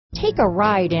Take a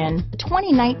ride in the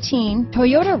 2019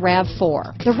 Toyota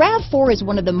RAV4. The RAV4 is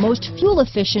one of the most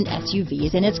fuel-efficient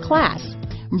SUVs in its class.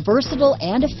 Versatile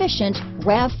and efficient,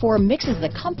 RAV4 mixes the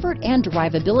comfort and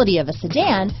drivability of a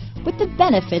sedan with the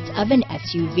benefits of an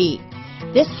SUV.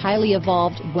 This highly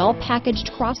evolved,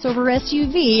 well-packaged crossover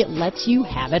SUV lets you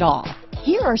have it all.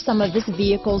 Here are some of this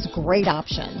vehicle's great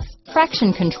options: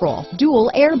 traction control,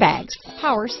 dual airbags,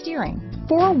 power steering,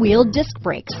 four-wheel disc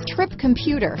brakes, trip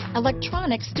computer,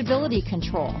 electronic stability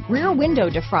control, rear window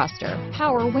defroster,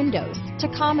 power windows,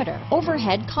 tachometer,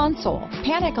 overhead console,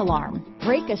 panic alarm,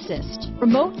 brake assist,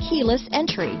 remote keyless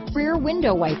entry, rear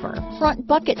window wiper, front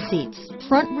bucket seats,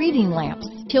 front reading lamps,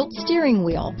 tilt steering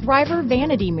wheel, driver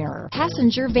vanity mirror,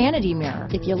 passenger vanity mirror.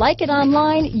 If you like it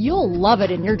online, you'll love it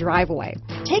in your driveway.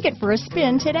 Take it for a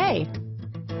spin today.